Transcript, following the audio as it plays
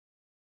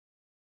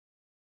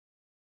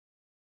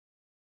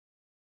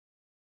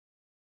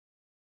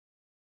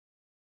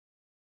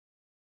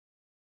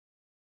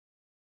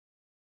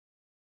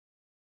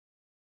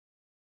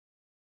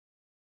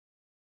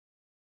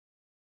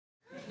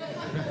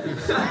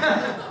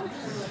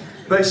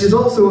But she's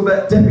also a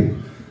bit dippy.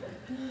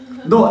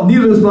 Not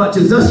near as much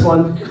as this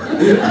one, to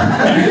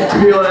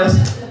be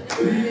honest.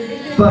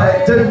 But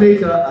it did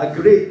make her a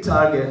great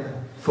target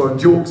for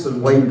jokes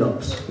and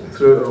wind-ups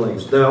throughout her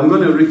lives. Now I'm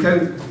going to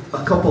recount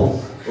a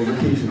couple of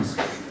occasions.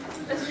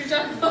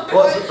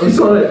 What? I'm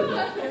sorry.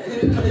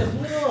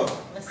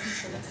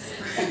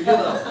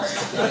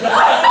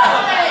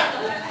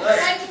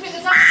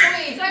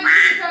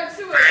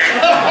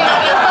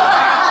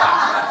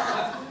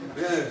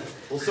 Yeah,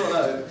 we'll sort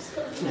that out.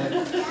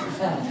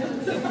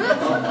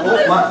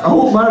 I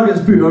hope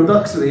Margaret's put her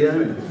ducks away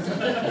anyway.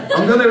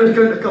 I'm going to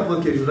recount a couple of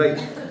occasions, right?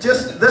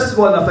 Just this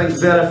one I think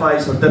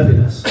verifies her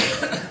dippiness.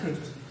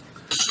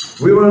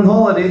 We were on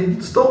holiday,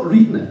 stop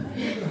reading it.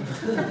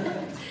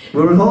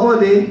 We were on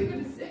holiday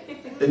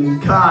in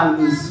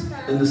Cannes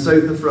in the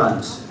south of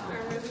France.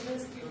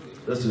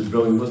 This was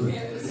brilliant, wasn't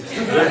it?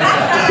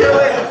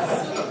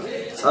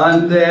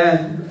 And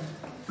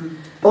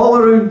all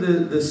around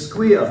the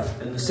square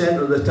in the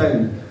centre of the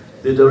town,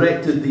 they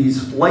erected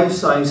these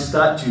life-size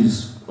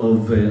statues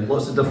of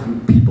lots of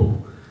different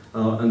people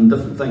and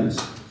different things.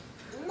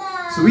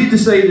 So we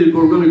decided we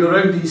were going to go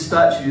around these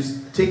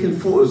statues taking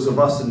photos of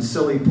us in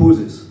silly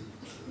poses.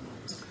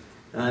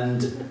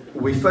 And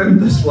we found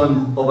this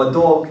one of a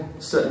dog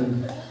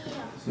sitting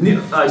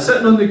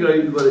on the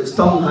ground with its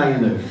tongue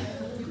hanging out.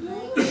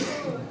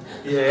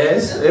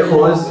 Yes, it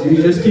was.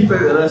 You just keep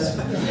out of this.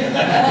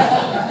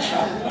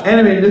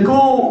 Anyway,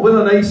 Nicole, with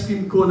an ice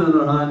cream cone in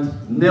her hand,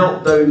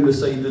 knelt down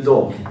beside the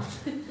dog.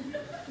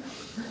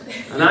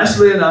 And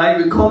Ashley and I,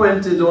 we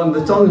commented on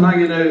the tongue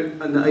hanging out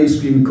and the ice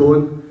cream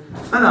cone,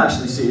 and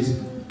Ashley says,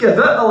 "Give it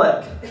a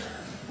lick."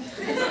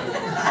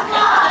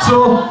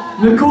 So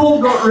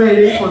Nicole got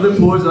ready for the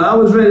pose, and I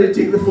was ready to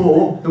take the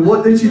photo, and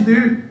what did she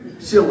do?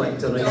 She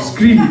licked her ice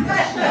cream.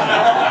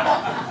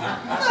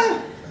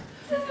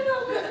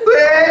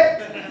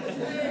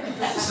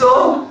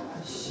 So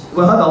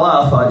we had a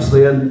laugh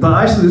actually, but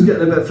Ashley was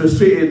getting a bit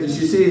frustrated, and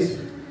she says,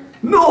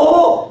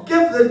 "No,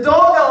 give the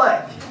dog a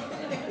lick."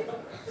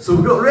 So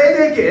we got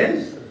ready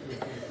again.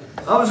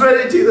 I was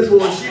ready to take the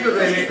photo, she got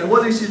ready, and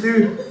what did she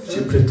do?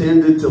 She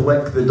pretended to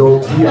lick the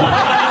dog's ear.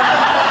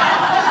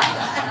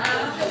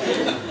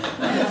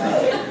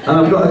 And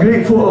I've got a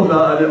great photo of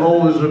that, and it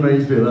always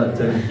reminds me of that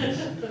time.